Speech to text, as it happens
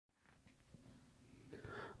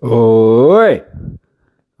Oi!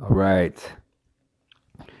 All right.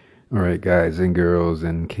 All right, guys and girls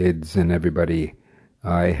and kids and everybody.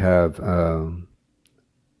 I have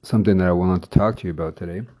something that I wanted to talk to you about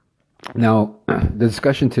today. Now, the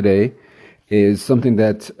discussion today is something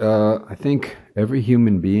that I think every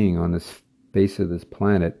human being on this face of this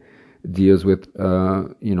planet deals with,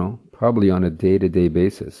 probably on a day-to-day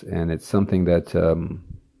basis. And it's something that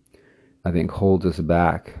I think holds us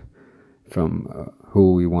back from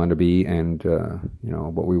who we want to be and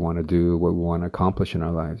what we want to do, what we want to accomplish in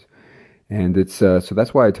our lives. And it's so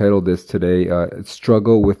that's why I titled this today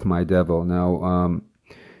 "Struggle with My Devil." Now,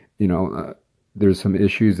 you know, uh, there's some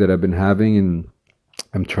issues that I've been having, and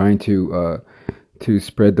I'm trying to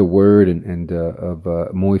spread the word and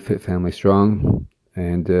of Moy Fit Family Strong,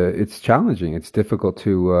 and it's challenging. It's difficult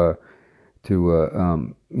to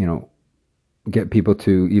get people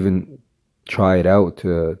to even try it out,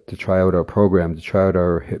 to try out our program, to try out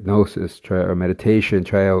our hypnosis, try out our meditation,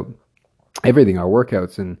 try out everything, our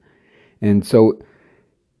workouts, and so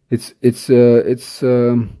it's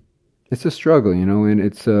a struggle, and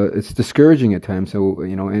it's discouraging at times. So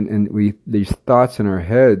and we these thoughts in our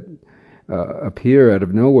head appear out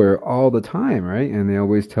of nowhere all the time, right? And they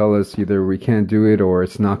always tell us either we can't do it, or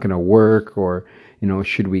it's not going to work, or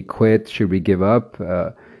should we quit? Should we give up?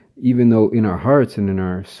 Even though in our hearts and in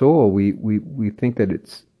our soul, we think that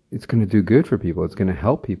it's going to do good for people, it's going to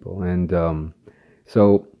help people, and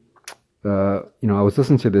so I was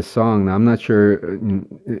listening to this song. Now, I'm not sure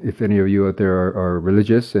if any of you out there are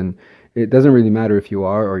religious, and it doesn't really matter if you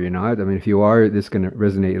are or you're not. I mean, if you are, this is going to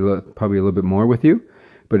resonate probably a little bit more with you.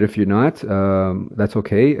 But if you're not, that's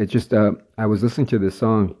okay. It just I was listening to this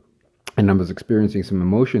song, and I was experiencing some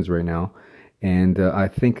emotions right now, and I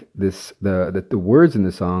think the words in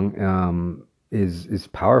the song is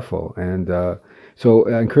powerful, and so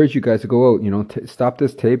I encourage you guys to go out, stop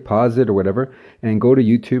this tape, pause it or whatever, and go to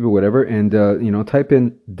YouTube or whatever, and type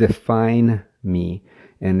in "Define Me,"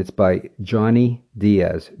 and it's by Johnny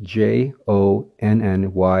Diaz, Jonny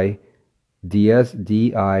Diaz,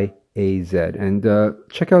 Diaz, and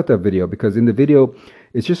check out that video, because in the video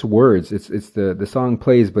it's just words. It's the song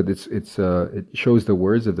plays, but it shows the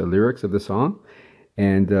words of the lyrics of the song,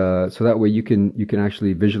 and so that way you can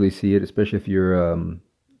actually visually see it, especially if you're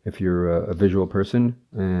a visual person,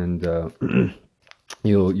 and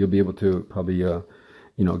you'll be able to probably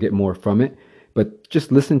get more from it. But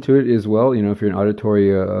just listen to it as well. If you're an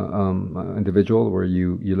auditory individual, where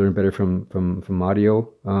you learn better from audio,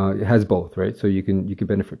 it has both, right? So you can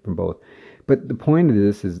benefit from both. But the point of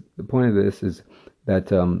this is that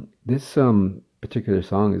this particular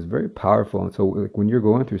song is very powerful. And so, like, when you're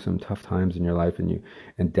going through some tough times in your life, and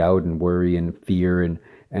doubt and worry and fear and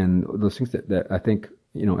those things that I think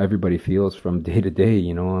everybody feels from day to day.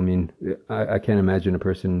 I mean, I can't imagine a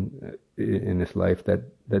person in this life that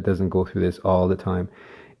doesn't go through this all the time.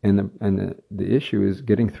 And the issue is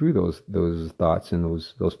getting through those thoughts and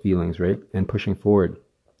those feelings, right? And pushing forward,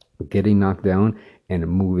 getting knocked down and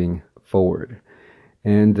moving forward.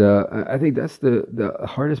 And I think that's the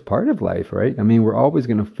hardest part of life, right? I mean, we're always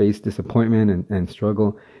going to face disappointment and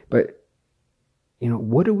struggle, but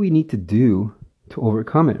what do we need to do to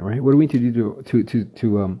overcome it, right? What do we need to do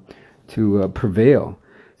to prevail?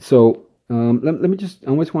 So let me just. I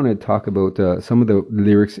always want to talk about some of the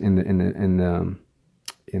lyrics in the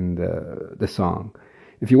song.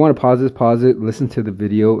 If you want to pause it, listen to the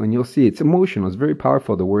video, and you'll see it's emotional. It's very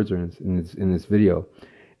powerful. The words are in this video,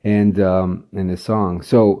 and in this song.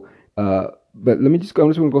 So, but let me just go. I'm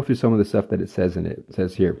just going to go through some of the stuff that it says in it. It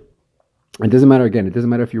says here. It doesn't matter. Again, it doesn't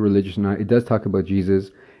matter if you're religious or not. It does talk about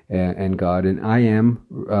Jesus and God, and I am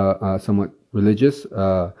somewhat religious.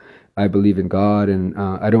 I believe in God, and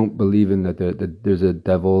I don't believe in that there's a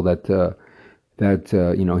devil that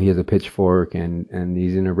he has a pitchfork and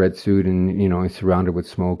he's in a red suit, and he's surrounded with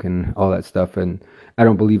smoke and all that stuff, and I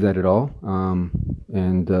don't believe that at all.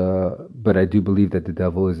 And but I do believe that the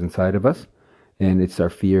devil is inside of us, and it's our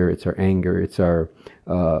fear, it's our anger, it's our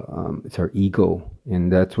ego,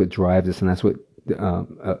 and that's what drives us, and that's what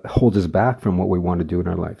holds us back from what we want to do in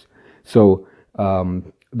our lives. So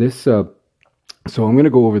this so I'm going to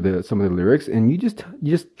go over some of the lyrics, and you just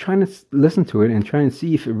trying to listen to it and try and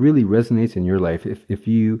see if it really resonates in your life. If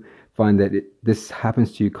you find that this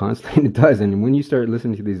happens to you constantly, and it does, and when you start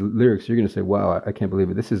listening to these lyrics, you're going to say, "Wow, I can't believe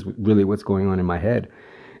it. This is really what's going on in my head,"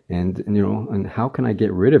 and how can I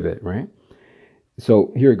get rid of it, right?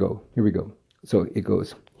 So here we go. Here we go. So it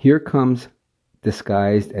goes. Here comes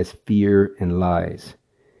disguised as fear and lies,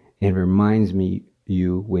 and reminds me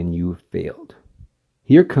you when you failed.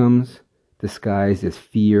 Here comes disguised as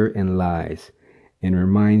fear and lies, and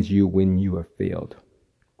reminds you when you have failed.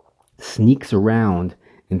 sneaks around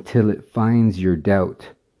until it finds your doubt.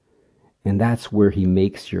 And that's where he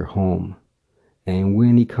makes your home. And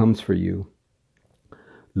when he comes for you,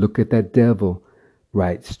 look at that devil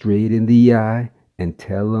right straight in the eye and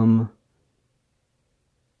tell him,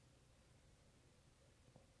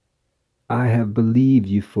 I have believed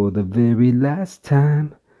you for the very last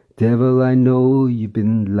time. Devil, I know you've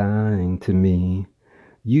been lying to me.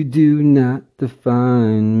 You do not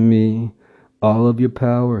define me. All of your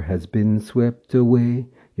power has been swept away.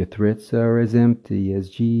 Your threats are as empty as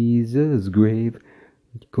Jesus' grave.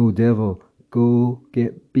 Go, devil, go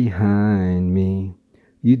get behind me.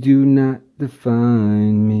 You do not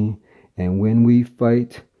define me. And when we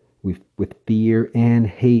fight with fear and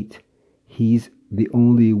hate, he's the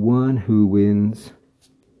only one who wins.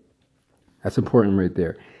 That's important right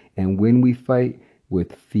there. And when we fight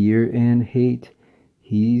with fear and hate,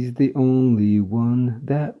 he's the only one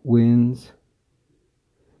that wins.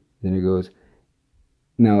 Then it goes.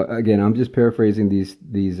 Now again, I'm just paraphrasing these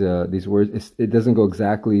words. It doesn't go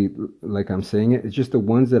exactly like I'm saying it. It's just the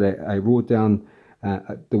ones that I wrote down,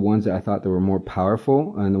 the ones that I thought that were more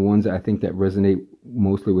powerful, and the ones that I think that resonate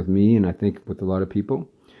mostly with me, and I think with a lot of people.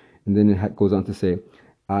 And then it goes on to say,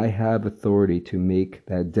 I have authority to make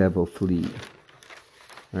that devil flee.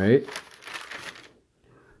 Right?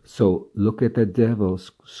 So look at that devil,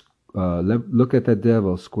 look at that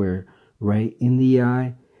devil square right in the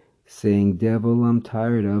eye, saying, devil, I'm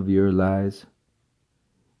tired of your lies.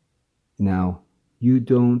 Now, you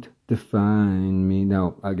don't define me.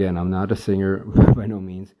 Now, again, I'm not a singer by no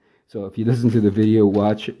means. So if you listen to the video,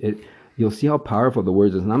 watch it, you'll see how powerful the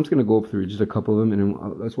words is. And I'm just going to go through just a couple of them, and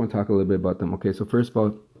I just want to talk a little bit about them. Okay, so first of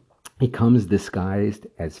all, he comes disguised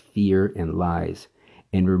as fear and lies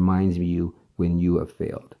and reminds you when you have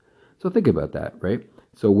failed. So think about that, right?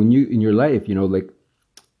 So when you, in your life, like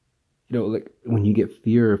when you get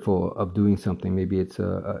fearful of doing something, maybe it's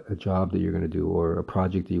a job that you're going to do, or a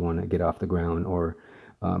project that you want to get off the ground, or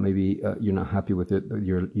maybe you're not happy with it,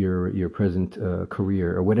 your present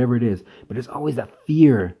career, or whatever it is. But there's always that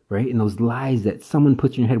fear, right? And those lies that someone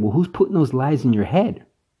puts in your head. Well, who's putting those lies in your head?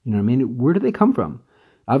 You know what I mean? Where do they come from?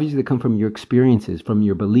 Obviously, they come from your experiences, from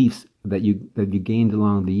your beliefs that you gained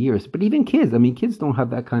along the years. But even kids, I mean, kids don't have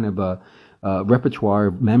that kind of repertoire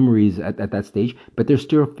of memories at that stage, but they're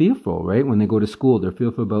still fearful, right? When they go to school, they're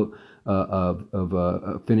fearful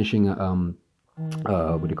about finishing,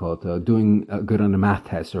 what do you call it, doing good on a math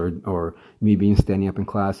test, or me being standing up in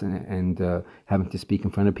class and having to speak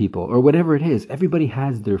in front of people, or whatever it is. Everybody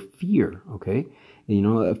has their fear, okay? And, you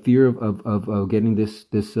know, a fear of getting this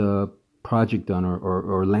project done,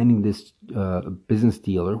 or landing this business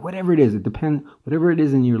deal, or whatever it is. It depends, whatever it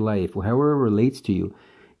is in your life, however it relates to you,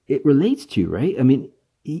 it relates to you, right? I mean,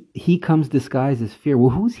 he comes disguised as fear. Well,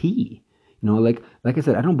 who's he? You know, like I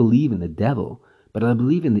said, I don't believe in the devil, but I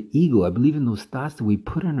believe in the ego. I believe in those thoughts that we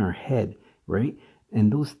put in our head, right?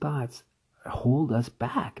 And those thoughts hold us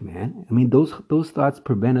back, man. I mean, those thoughts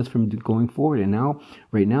prevent us from going forward. And now,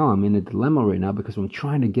 right now, I'm in a dilemma right now, because I'm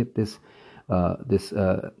trying to get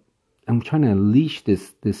I'm trying to unleash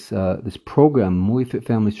this program, Muy Fit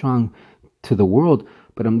Family Strong, to the world,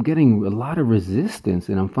 but I'm getting a lot of resistance,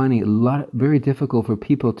 and I'm finding it very difficult for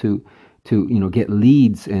people to get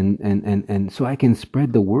leads, and so I can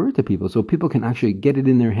spread the word to people, so people can actually get it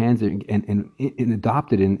in their hands and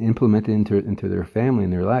adopt it and implement it into their family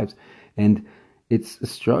and their lives. And it's a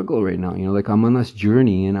struggle right now. You know, like, I'm on this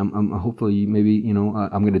journey, and I'm hopefully, maybe,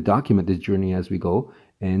 I'm going to document this journey as we go,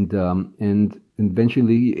 and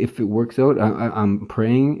eventually, if it works out, I'm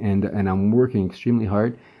praying, and I'm working extremely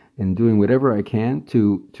hard and doing whatever I can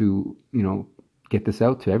to get this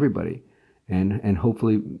out to everybody, and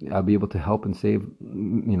hopefully I'll be able to help and save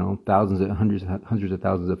thousands, hundreds of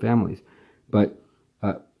thousands of families. But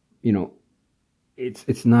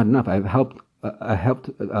it's not enough. I helped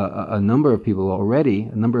a number of people already,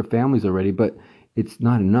 a number of families already, but it's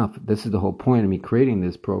not enough. This is the whole point of me creating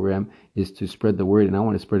this program, is to spread the word, and I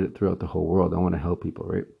want to spread it throughout the whole world. I want to help people,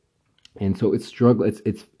 right? And so it's struggle.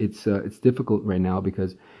 It's difficult right now,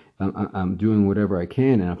 because I'm doing whatever I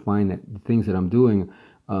can, and I find that the things that I'm doing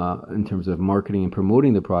in terms of marketing and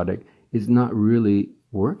promoting the product is not really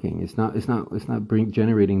working. It's not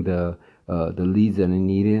generating the leads that I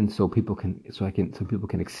need in, so people can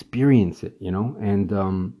experience it,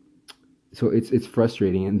 and so it's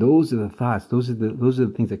frustrating. And those are the thoughts, those are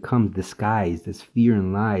the things that come disguised as fear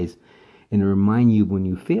and lies, and remind you when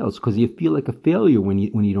you fail, because you feel like a failure when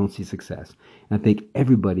you don't see success. And I think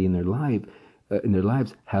everybody in their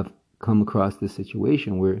lives have come across this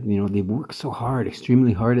situation where they worked so hard,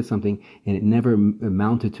 extremely hard at something, and it never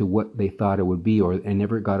amounted to what they thought it would be, or it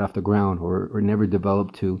never got off the ground, or never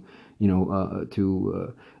developed to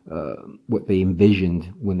what they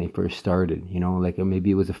envisioned when they first started. Like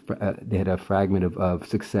maybe it was they had a fragment of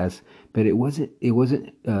success, but it wasn't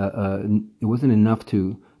enough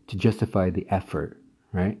to justify the effort,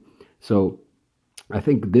 right? So I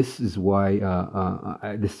think this is why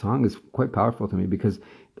this song is quite powerful to me, because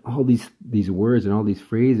all these words and all these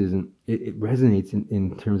phrases, and it resonates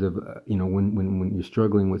in terms of when you're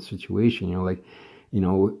struggling with situation. Like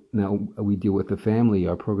now we deal with the family.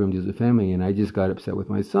 Our program deals with family, and I just got upset with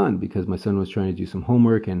my son because my son was trying to do some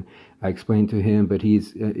homework, and I explained to him, but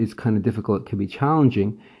it's kind of difficult, it can be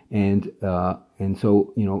challenging, and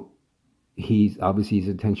so he's obviously, his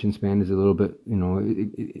attention span is a little bit,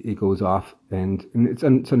 it goes off, and it's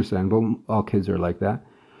understandable. All kids are like that.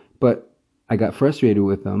 But I got frustrated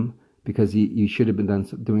with him because he should have been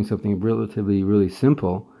doing something relatively really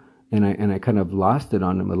simple, and I kind of lost it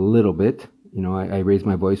on him a little bit. I raised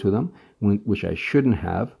my voice with him, which I shouldn't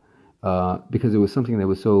have, because it was something that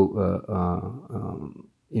was so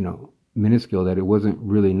minuscule that it wasn't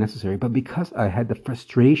really necessary. But because I had the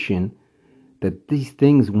frustration that these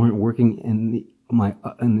things weren't working in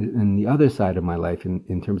the other side of my life,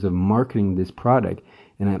 in terms of marketing this product,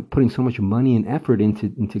 and I'm putting so much money and effort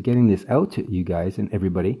into getting this out to you guys and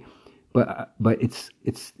everybody, but it's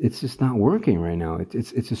just not working right now.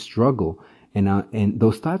 It's a struggle, and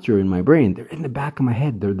those thoughts are in my brain. They're in the back of my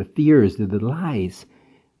head. They're the fears. They're the lies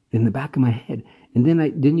in the back of my head. And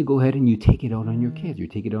then you go ahead and you take it out on your kids. You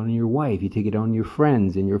take it out on your wife. You take it out on your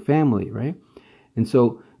friends and your family, right? And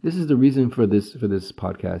so this is the reason for this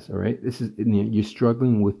podcast. All right, this is, you're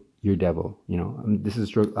struggling with your devil.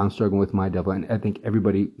 I'm struggling with my devil, and I think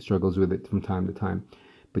everybody struggles with it from time to time.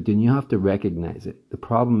 But then you have to recognize it. The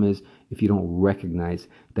problem is if you don't recognize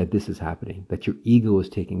that this is happening, that your ego is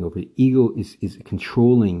taking over. The ego is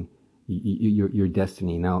controlling your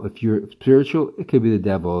destiny. Now, if you're spiritual, it could be the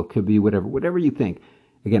devil, it could be whatever you think.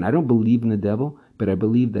 Again, I don't believe in the devil, but I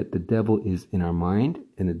believe that the devil is in our mind,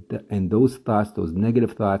 and those thoughts, those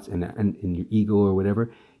negative thoughts, and your ego or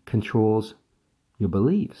whatever, controls your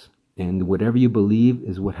beliefs. And whatever you believe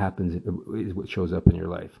is what happens, is what shows up in your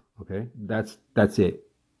life. Okay, that's it.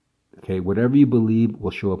 Okay, whatever you believe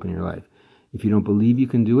will show up in your life. If you don't believe you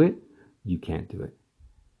can do it, you can't do it.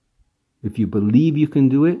 If you believe you can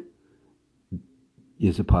do it,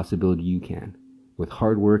 there's a possibility you can. With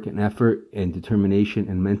hard work and effort and determination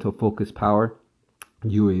and mental focus power,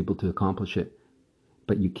 you are able to accomplish it.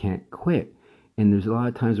 But you can't quit. And there's a lot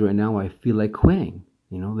of times right now where I feel like quitting.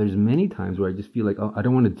 There's many times where I just feel like, oh, I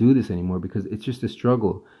don't want to do this anymore because it's just a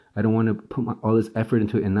struggle. I don't want to put all this effort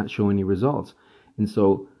into it and not show any results. And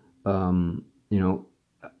so,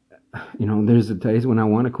 there's days when I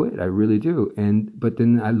want to quit. I really do. But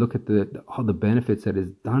then I look at all the benefits that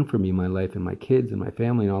it's done for me in my life, and my kids and my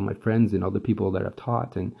family and all my friends and all the people that I've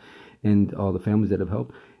taught, and all the families that have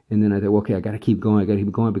helped. And then I thought, okay, I got to keep going.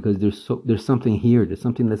 Because there's something here. There's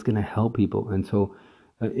something that's going to help people. And so,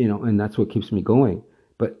 and that's what keeps me going.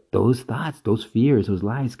 But those thoughts, those fears, those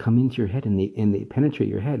lies come into your head, and they penetrate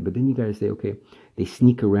your head. But then you got to say, okay, they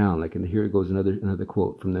sneak around. Like, and here it goes, another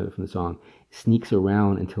quote from the song: "Sneaks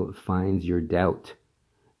around until it finds your doubt,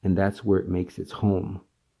 and that's where it makes its home.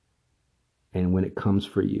 And when it comes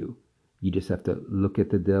for you, you just have to look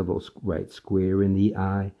at the devil right square in the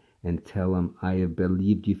eye and tell him, I have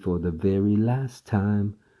believed you for the very last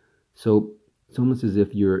time." So it's almost as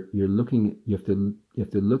if you're looking. You have to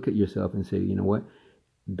look at yourself and say, you know what?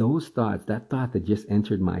 Those thoughts, that thought that just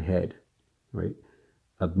entered my head, right,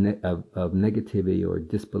 of negativity or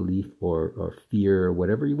disbelief or fear or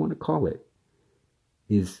whatever you want to call it,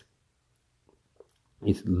 is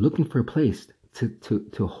looking for a place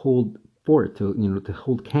to hold fort, to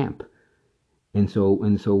hold camp. And so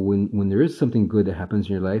when there is something good that happens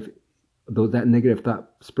in your life, though that negative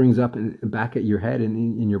thought springs up and back at your head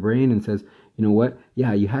and in your brain and says, you know what?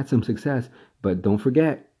 Yeah, you had some success, but don't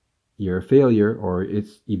forget, you're a failure, or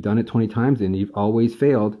you've done it 20 times and you've always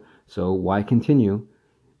failed. So why continue?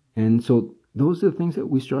 And so those are the things that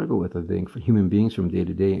we struggle with, I think, for human beings from day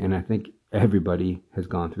to day. And I think everybody has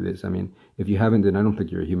gone through this. I mean, if you haven't, then I don't think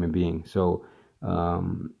you're a human being. So,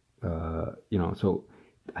 so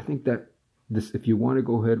I think that this, if you want to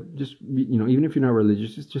go ahead, just, even if you're not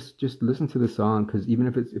religious, just listen to the song. Because even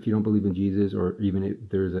if you don't believe in Jesus, or even if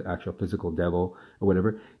there's an actual physical devil or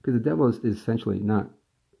whatever, because the devil is essentially not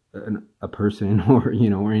a person or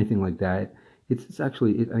anything like that. It's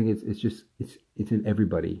actually, I think it's in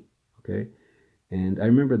everybody. Okay. And I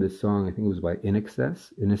remember this song. I think it was by In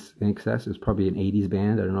Excess. In Excess. It was probably an '80s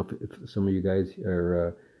band. I don't know if some of you guys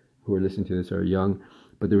are who are listening to this are young,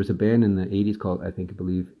 but there was a band in the '80s called, I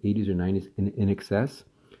believe '80s or '90s, In Excess,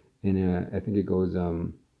 and I think it goes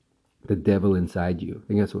The Devil Inside You. I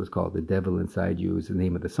think that's what it's called. The Devil Inside You is the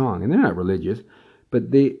name of the song, and they're not religious, but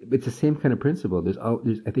it's the same kind of principle. There's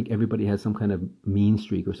I think everybody has some kind of mean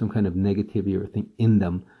streak or some kind of negativity or thing in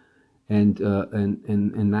them, and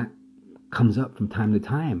that comes up from time to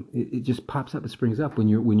time. It just pops up. It springs up when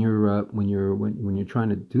you're trying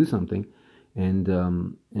to do something, and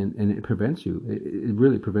it prevents you. It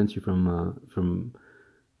really prevents you from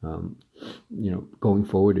going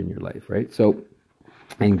forward in your life, right? So,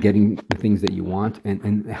 and getting the things that you want,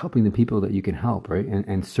 and helping the people that you can help, right?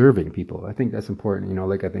 And serving people. I think that's important.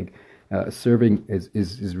 Like I think serving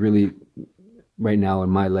is really right now in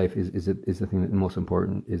my life is the thing that's most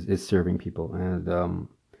important is serving people. And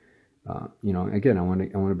again, I want to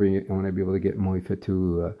be able to get Moi Fit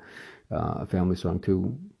to a family song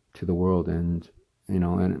to the world, and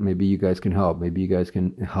maybe you guys can help. Maybe you guys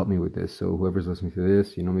can help me with this. So whoever's listening to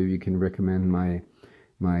this, maybe you can recommend my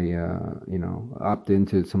opt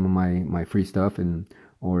into some of my free stuff,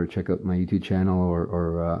 or check out my YouTube channel,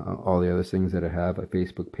 or all the other things that I have, a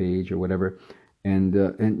Facebook page or whatever, and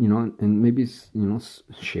maybe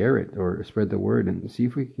share it or spread the word, and see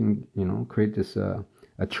if we can create this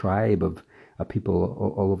a tribe of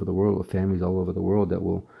people all over the world, of families all over the world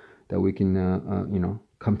that we can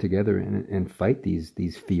come together and fight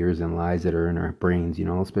these fears and lies that are in our brains,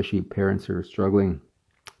 especially parents who are struggling,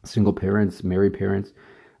 single parents, married parents,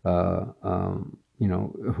 who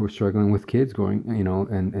are struggling with kids going,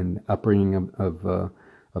 and upbringing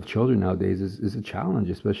of children nowadays is a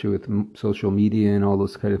challenge, especially with social media and all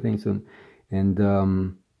those kind of things. I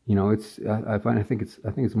think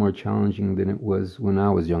it's more challenging than it was when I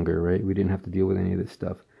was younger, right? We didn't have to deal with any of this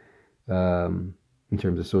stuff, in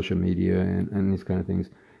terms of social media and these kind of things.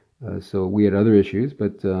 So we had other issues,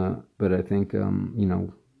 but I think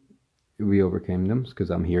we overcame them because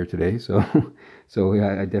I'm here today. So so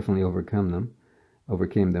yeah, I definitely overcame them.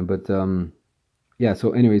 But yeah.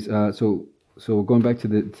 So anyways, so going back to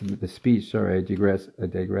the speech. Sorry, I digress.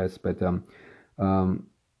 But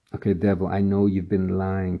okay, devil, I know you've been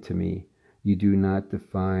lying to me. You do not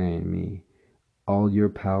define me. All your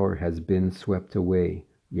power has been swept away.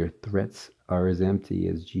 Your threats are as empty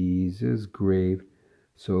as Jesus' grave.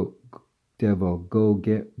 So, devil, go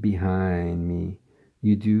get behind me.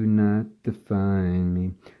 You do not define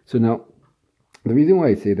me. So now, the reason why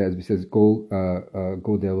I say that is because go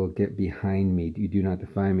devil, get behind me. You do not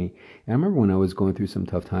define me. And I remember when I was going through some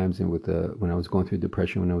tough times, and when I was going through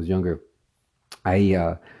depression when I was younger,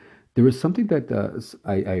 there was something that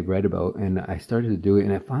I read about, and I started to do it,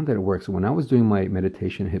 and I found that it works. So when I was doing my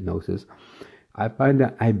meditation hypnosis, I find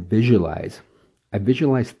that I visualize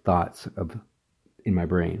thoughts in my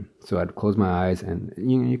brain. So I'd close my eyes, and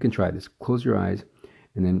you can try this. Close your eyes,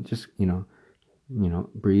 and then just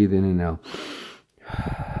breathe in and out.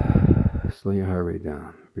 Slow your heart rate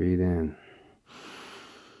down. Breathe in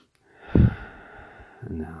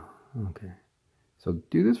and out. Okay. So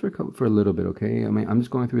do this for a little bit, okay? I mean, I'm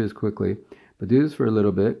just going through this quickly, but do this for a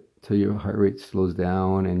little bit till your heart rate slows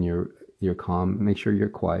down and you're calm. Make sure you're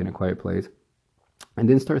quiet in a quiet place, and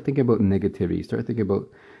then start thinking about negativity. Start thinking about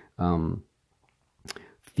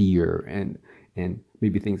fear and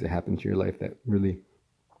maybe things that happen to your life that really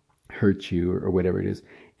hurt you, or whatever it is,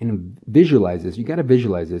 and visualize this. You got to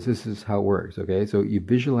visualize this. This is how it works, okay? So you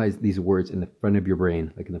visualize these words in the front of your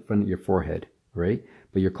brain, like in the front of your forehead, right?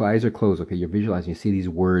 But your eyes are closed, okay? You're visualizing. You see these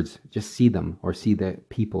words. Just see them, or see the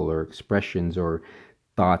people, or expressions, or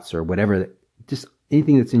thoughts, or whatever. Just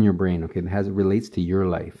anything that's in your brain, okay, that relates to your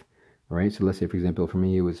life, all right? So let's say, for example, for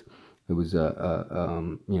me, it was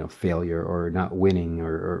failure, or not winning,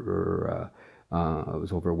 or I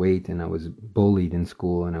was overweight, and I was bullied in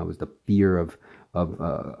school, and I was the fear of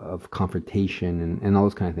confrontation, and all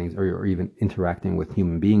those kind of things, or even interacting with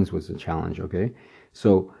human beings was a challenge, okay?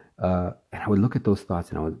 So and I would look at those thoughts,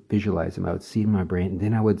 and I would visualize them. I would see in my brain, and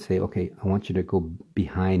then I would say, okay, I want you to go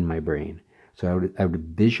behind my brain. So I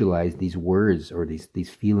would visualize these words, or these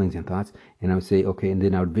feelings and thoughts, and I would say, okay, and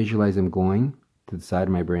then I would visualize them going to the side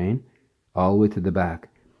of my brain, all the way to the back,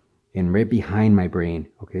 and right behind my brain.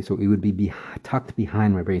 Okay, so it would be tucked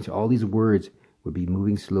behind my brain. So all these words would be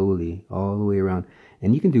moving slowly all the way around,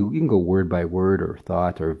 and you can go word by word, or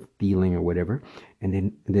thought, or feeling, or whatever, and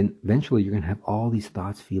then eventually you're gonna have all these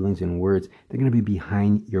thoughts, feelings, and words. They're gonna be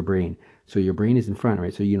behind your brain. So your brain is in front,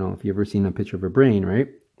 right? So if you've ever seen a picture of a brain, right?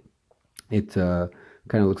 It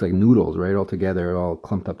kind of looks like noodles, right? All together, all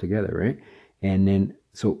clumped up together, right? And then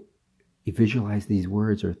so you visualize these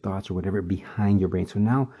words or thoughts or whatever behind your brain. So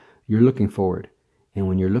now you're looking forward. And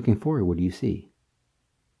when you're looking forward, what do you see?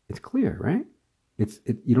 It's clear, right?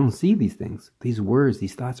 You don't see these things. These words,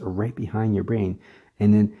 these thoughts are right behind your brain.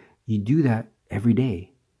 And then you do that every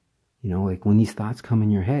day. Like when these thoughts come in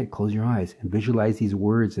your head, close your eyes and visualize these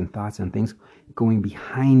words and thoughts and things going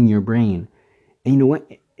behind your brain. And you know what?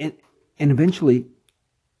 And eventually,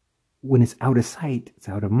 when it's out of sight, it's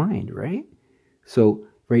out of mind, right? So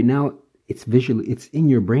right now, it's visually, it's in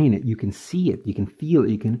your brain. You can see it, you can feel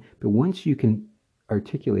it, but once you can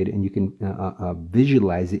articulate it and you can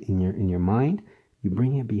visualize it in your mind, you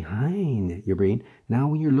bring it behind your brain. Now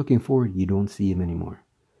when you're looking forward, you don't see them anymore.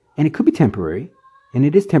 And it could be temporary, and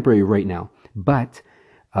it is temporary right now, but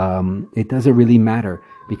it doesn't really matter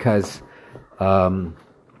because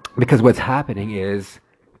what's happening is,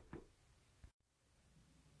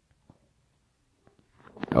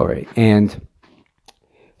 all right, and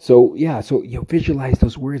so you visualize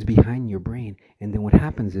those words behind your brain, and then what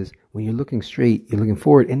happens is when you're looking straight, you're looking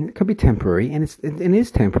forward, and it could be temporary, and it is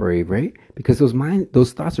temporary, right? Because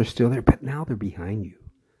those thoughts are still there, but now they're behind you,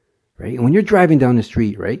 right? And when you're driving down the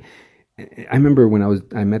street, right? I remember when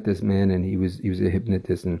I met this man, and he was a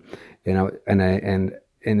hypnotist, and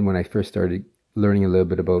when I first started learning a little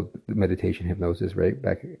bit about meditation hypnosis, right,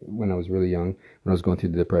 back when I was really young, when I was going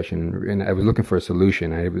through the depression, and I was looking for a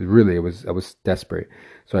solution. I was desperate.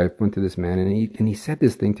 So I went to this man, and he said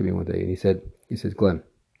this thing to me one day, and he says, Glenn,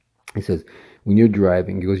 he says, when you're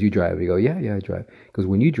driving, he goes, you drive? I go, yeah, I drive. He goes,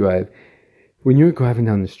 when you're driving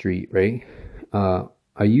down the street, right,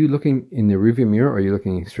 are you looking in the rearview mirror or are you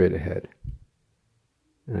looking straight ahead?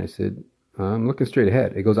 And I said, I'm looking straight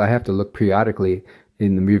ahead. It goes, I have to look periodically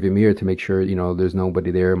in the rearview mirror to make sure, there's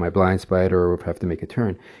nobody there in my blind spot or if I have to make a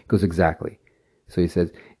turn. He goes, exactly. So he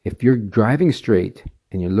says, if you're driving straight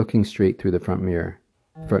and you're looking straight through the front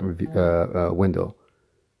window,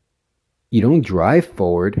 you don't drive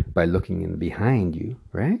forward by looking in behind you,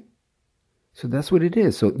 right? So that's what it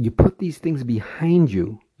is. So you put these things behind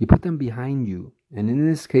you. You put them behind you. And in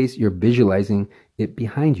this case, you're visualizing it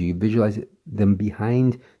behind you. You visualize them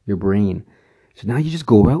behind your brain. So now you just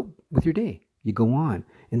go out with your day. You go on.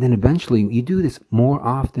 And then eventually you do this more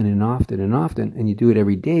often and often and often, and you do it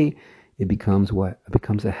every day. It becomes what? It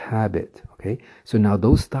becomes a habit. Okay. So now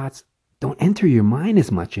those thoughts don't enter your mind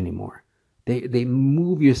as much anymore. They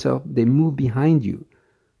move behind you.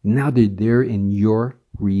 Now they're there in your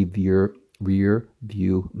rear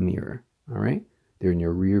view mirror. All right? They're in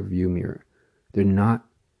your rear view mirror. They're not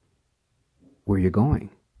where you're going.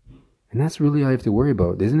 And that's really all you have to worry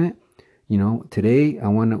about, isn't it? Today I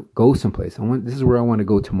want to go someplace. This is where I want to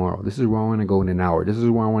go tomorrow. This is where I want to go in an hour. This is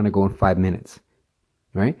where I want to go in 5 minutes.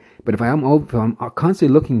 Right? But if I'm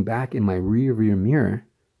constantly looking back in my rear view mirror,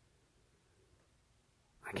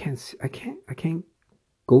 I can't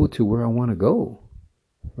go to where I want to go.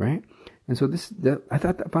 Right? And so I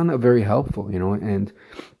found that very helpful,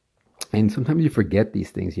 and sometimes you forget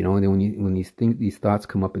these things, and then when these thoughts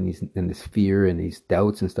come up and this fear and these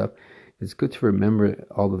doubts and stuff, it's good to remember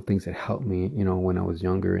all the things that helped me, when I was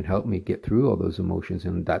younger and helped me get through all those emotions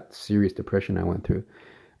and that serious depression I went through.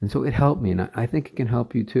 And so it helped me, and I think it can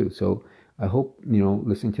help you too. So I hope,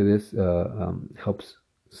 listening to this helps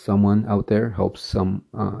someone out there, helps some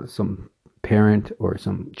parent or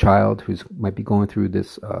some child who's might be going through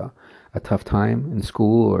this a tough time in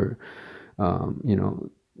school, or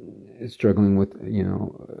struggling with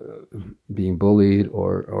being bullied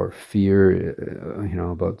or fear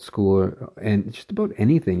about school, and just about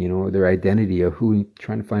anything, their identity of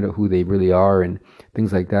trying to find out who they really are and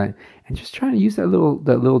things like that, and just trying to use that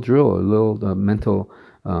little drill, a little mental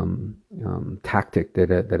tactic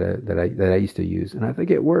that I used to use, and I think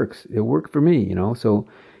it works. It worked for me, so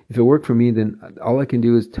if it worked for me, then all I can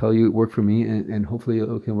do is tell you it worked for me, and hopefully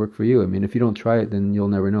it can work for you. I mean, if you don't try it, then you'll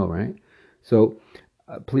never know, right? So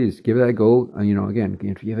please give it a go. Again,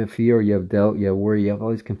 if you have a fear, or you have doubt, you have worry, you have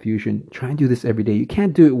all this confusion, try and do this every day. You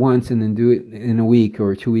can't do it once and then do it in a week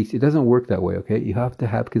or 2 weeks. It doesn't work that way, okay? You have to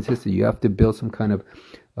have consistency. You have to build some kind of,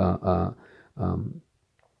 what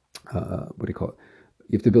do you call it?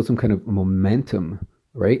 You have to build some kind of momentum,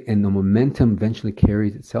 right? And the momentum eventually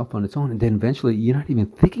carries itself on its own, and then eventually you're not even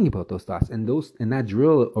thinking about those thoughts, and that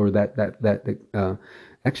drill or that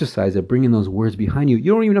exercise of bringing those words behind you,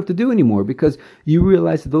 you don't even have to do anymore, because you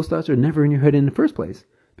realize that those thoughts are never in your head in the first place,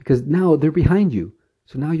 because now they're behind you.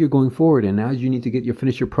 So now you're going forward, and now you need to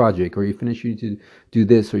finish your project, or you need to do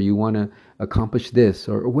this, or you want to accomplish this,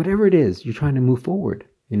 or whatever it is, you're trying to move forward.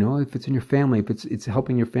 You know, if it's in your family, if it's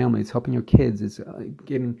helping your family, it's helping your kids, it's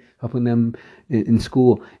helping them in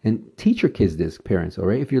school, and teach your kids this, parents. All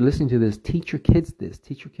right, if you're listening to this, teach your kids this,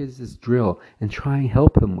 teach your kids this drill, and try and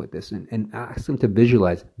help them with this, and ask them to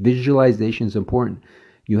visualize. Visualization is important.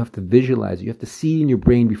 You have to visualize. You have to see in your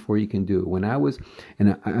brain before you can do it.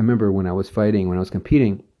 I remember when I was fighting, when I was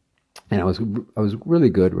competing, and I was really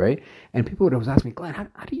good, right? And people would always ask me, Glenn,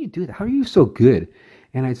 how do you do that? How are you so good?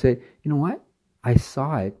 And I'd say, you know what? I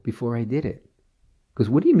saw it before I did it. Because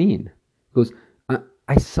what do you mean? He goes,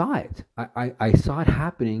 I saw it. I saw it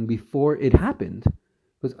happening before it happened.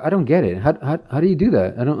 Because I don't get it. How do you do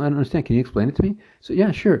that? I don't understand. Can you explain it to me? So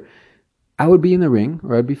yeah, sure. I would be in the ring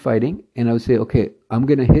or I'd be fighting and I would say, okay, I'm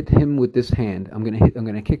gonna hit him with this hand. I'm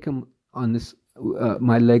gonna kick him on this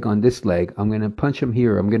my leg on this leg. I'm gonna punch him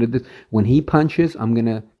here. I'm gonna this. When he punches, I'm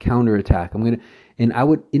gonna counterattack. And I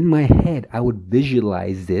would in my head I would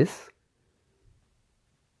visualize this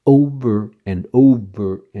over and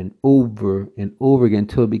over and over and over again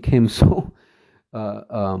until it became so uh,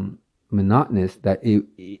 um, monotonous that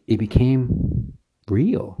it became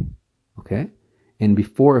real. Okay. And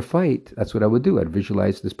before a fight, that's what I would do. I'd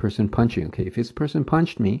visualize this person punching. Okay, if this person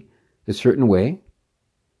punched me a certain way,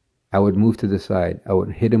 I would move to the side. I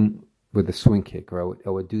would hit him with a swing kick, or I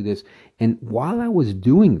would do this. And while I was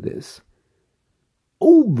doing this,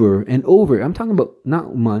 over and over, I'm talking about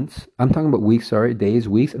not months, I'm talking about weeks, sorry, days,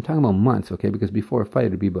 weeks, I'm talking about months, okay? Because before a fight,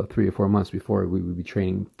 it'd be about 3 or 4 months before we would be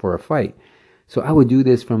training for a fight. So I would do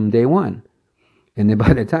this from day one. And then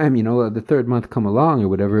by the time, the third month come along or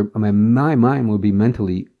whatever, my mind would be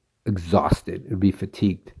mentally exhausted. It would be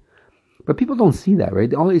fatigued. But people don't see that,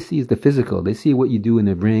 right? All they see is the physical. They see what you do in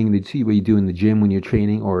the ring. They see what you do in the gym when you're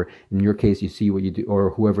training, or in your case, you see what you do,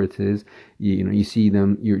 or whoever it is. You see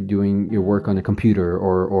them. You're doing your work on the computer,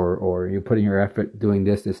 or you're putting your effort doing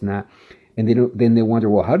this, and that. And then they wonder,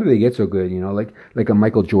 well, how do they get so good? Like a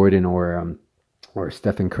Michael Jordan or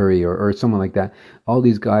Stephen Curry or someone like that. All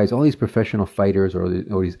these guys, all these professional fighters or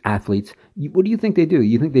these athletes, what do you think they do?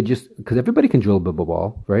 You think they just, because everybody can dribble a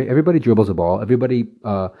ball, right? Everybody dribbles a ball. Everybody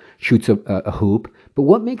shoots a hoop. But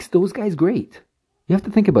what makes those guys great? You have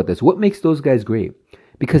to think about this. What makes those guys great?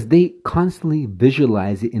 Because they constantly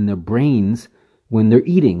visualize it in their brains when they're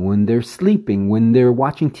eating, when they're sleeping, when they're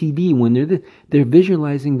watching TV, when they're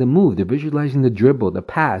visualizing the move, they're visualizing the dribble, the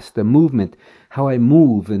pass, the movement, how I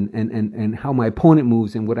move and how my opponent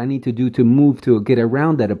moves and what I need to do to move to get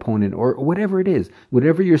around that opponent or whatever it is,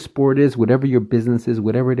 whatever your sport is, whatever your business is,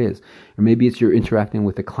 whatever it is. Or maybe it's you're interacting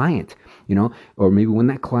with a client, or maybe when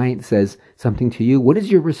that client says something to you, what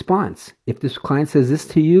is your response? If this client says this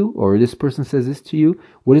to you or this person says this to you,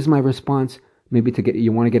 what is my response? Maybe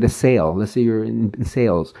you want to get a sale. Let's say you're in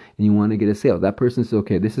sales and you want to get a sale. That person says,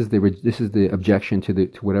 okay, this is the objection to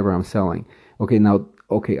whatever I'm selling. Okay,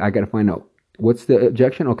 I got to find out what's the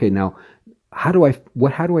objection. Okay, now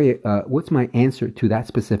what's my answer to that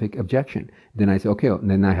specific objection? Then I say, okay, and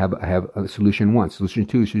then I have a solution 1, solution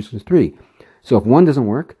 2, solution 3. So if 1 doesn't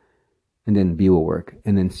work, and then B will work,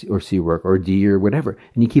 and then C work, or D or whatever,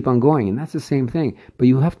 and you keep on going, and that's the same thing. But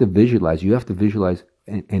you have to visualize. You have to visualize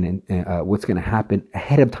and what's going to happen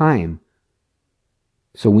ahead of time.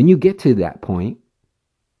 So when you get to that point,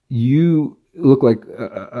 you look like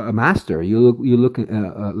a master. You look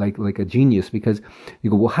like a genius, because you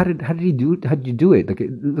go, well, how did you do it? Like,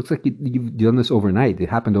 it looks like you've done this overnight. It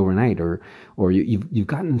happened overnight, or you've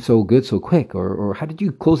gotten so good so quick, or how did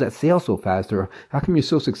you close that sale so fast, or how come you're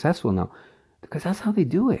so successful now? Because that's how they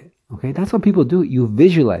do it. Okay, that's how people do it. You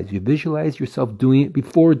visualize yourself doing it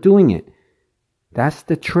before doing it. That's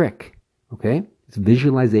the trick. Okay, it's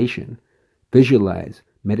visualization. Visualize,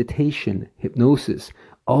 meditation, hypnosis,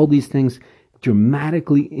 all these things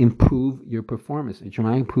dramatically improve your performance. It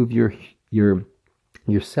dramatically improve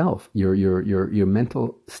yourself, your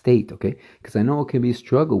mental state. Okay, because I know it can be a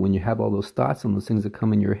struggle when you have all those thoughts and those things that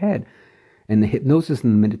come in your head, and the hypnosis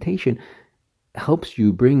and the meditation helps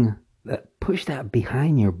you push that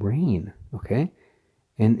behind your brain. Okay.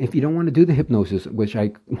 And if you don't want to do the hypnosis, which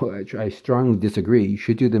I strongly disagree, you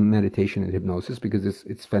should do the meditation and hypnosis, because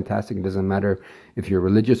it's fantastic. It doesn't matter if you're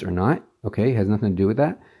religious or not. Okay, it has nothing to do with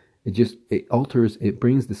that. It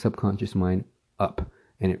brings the subconscious mind up,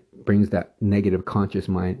 and it brings that negative conscious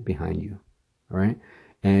mind behind you. All right,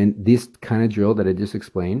 and this kind of drill that I just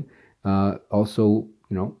explained also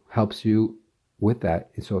helps you with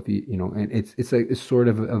that. And so if and it's sort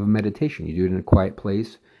of a meditation. You do it in a quiet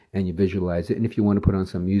place, and you visualize it. And if you want to put on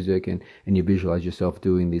some music and you visualize yourself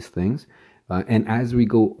doing these things. And as we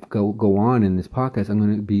go on in this podcast, I'm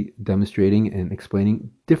going to be demonstrating and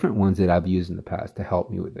explaining different ones that I've used in the past to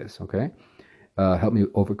help me with this. Okay. help me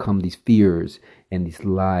overcome these fears and these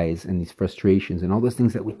lies and these frustrations and all those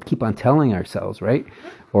things that we keep on telling ourselves, right?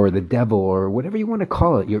 Or the devil, or whatever you want to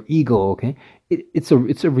call it, your ego. Okay, it's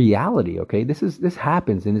a reality. Okay, this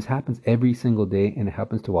happens, and this happens every single day, and it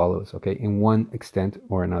happens to all of us. Okay, in one extent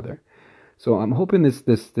or another. So I'm hoping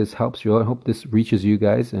this helps you. I hope this reaches you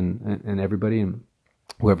guys and everybody, and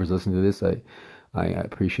whoever's listening to this. I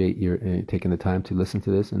appreciate your taking the time to listen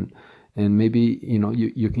to this, and maybe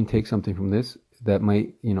you can take something from this that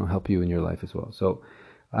might help you in your life as well. So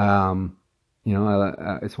I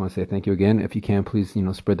just want to say thank you again. If you can, please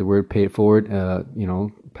spread the word, pay it forward.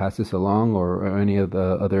 Pass this along, or any of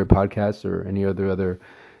the other podcasts, or any other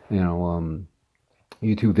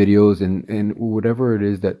YouTube videos, and whatever it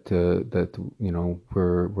is that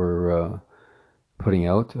we're putting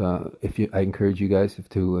out. I encourage you guys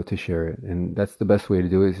to share it, and that's the best way to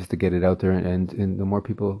do it, is just to get it out there, and the more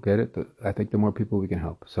people get it, I think the more people we can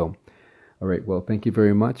help. So, all right, well, thank you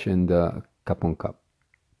very much, and kapon kap.